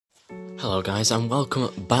Hello guys and welcome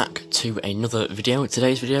back to another video.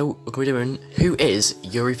 Today's video we're going to be doing who is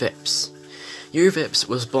Juri Vips. Juri Vips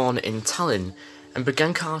was born in Tallinn and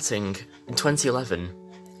began karting in 2011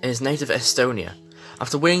 in his native Estonia.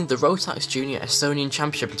 After winning the Rotax Junior Estonian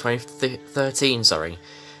Championship in 2013,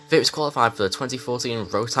 Vips qualified for the 2014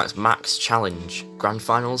 Rotax Max Challenge Grand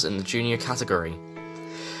Finals in the junior category,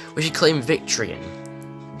 which he claimed victory in.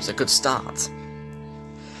 It's a good start.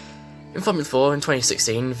 In Formula 4 in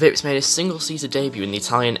 2016, Vips made his single-seater debut in the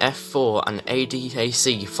Italian F4 and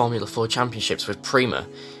ADAC Formula 4 Championships with Prima.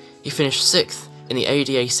 He finished 6th in the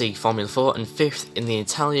ADAC Formula 4 and 5th in the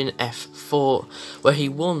Italian F4, where he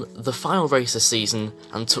won the final race this season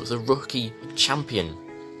and took the Rookie Champion.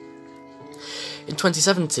 In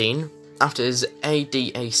 2017, after his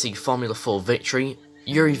ADAC Formula 4 victory,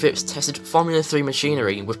 Juri Vips tested Formula 3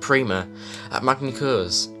 machinery with Prima at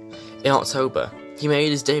Magny-Cours in October. He made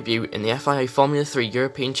his debut in the FIA Formula 3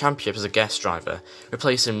 European Championship as a guest driver,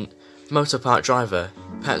 replacing motorpark driver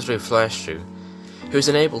Petru Florescu, who was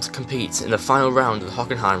unable to compete in the final round of the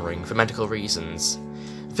Hockenheimring for medical reasons.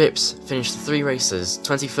 Vips finished the 3 races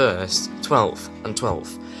 21st, 12th and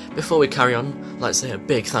 12th. Before we carry on, I'd like to say a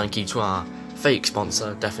big thank you to our fake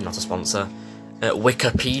sponsor, definitely not a sponsor,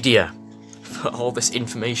 Wikipedia, for all this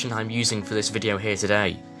information I'm using for this video here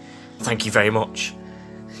today. Thank you very much.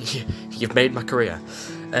 You've made my career.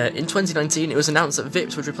 In 2019, it was announced that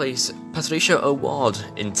Vips would replace Patricio O'Ward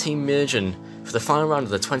in Team Mergen for the final round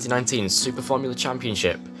of the 2019 Super Formula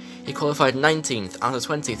Championship. He qualified 19th out of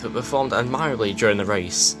 20th but performed admirably during the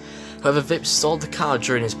race. However, Vips stalled the car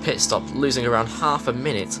during his pit stop, losing around half a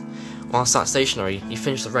minute. While sat stationary, he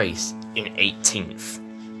finished the race in 18th.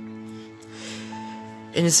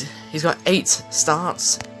 He's got 8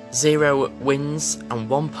 starts, 0 wins and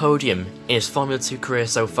 1 podium in his Formula 2 career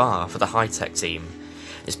so far for the high-tech team.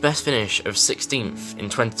 His best finish of 16th in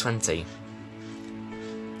 2020.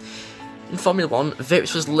 In Formula 1,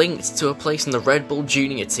 Vips was linked to a place in the Red Bull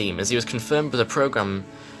Junior team as he was confirmed with a programme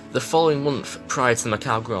the following month prior to the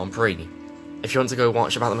Macau Grand Prix. If you want to go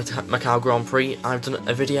watch about the Macau Grand Prix, I've done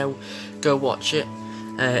a video, go watch it.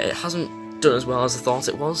 It hasn't done as well as I thought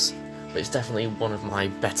it was, but it's definitely one of my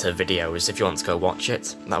better videos. If you want to go watch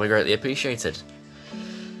it, that would be greatly appreciated.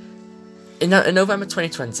 In November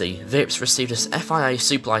 2020, Vips received his FIA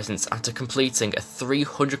Super License after completing a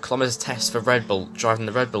 300km test for Red Bull, driving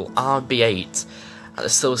the Red Bull RB8 at the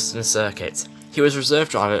Silverstone circuit. He was reserve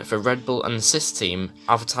driver for Red Bull and assist team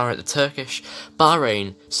AlphaTauri at the Turkish,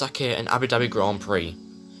 Bahrain, Sakir and Abu Dhabi Grand Prix.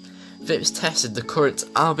 Vips tested the current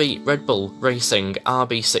Red Bull Racing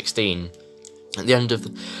RB16 at the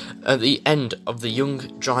end of the young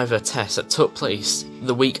driver test that took place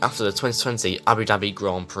the week after the 2020 Abu Dhabi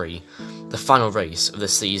Grand Prix, the final race of the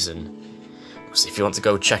season. So if you want to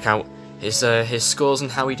go check out his scores and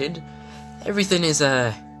how he did, everything is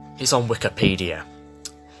on Wikipedia.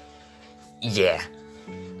 Yeah.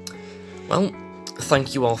 Well,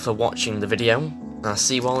 thank you all for watching the video, and I'll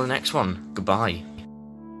see you all in the next one. Goodbye.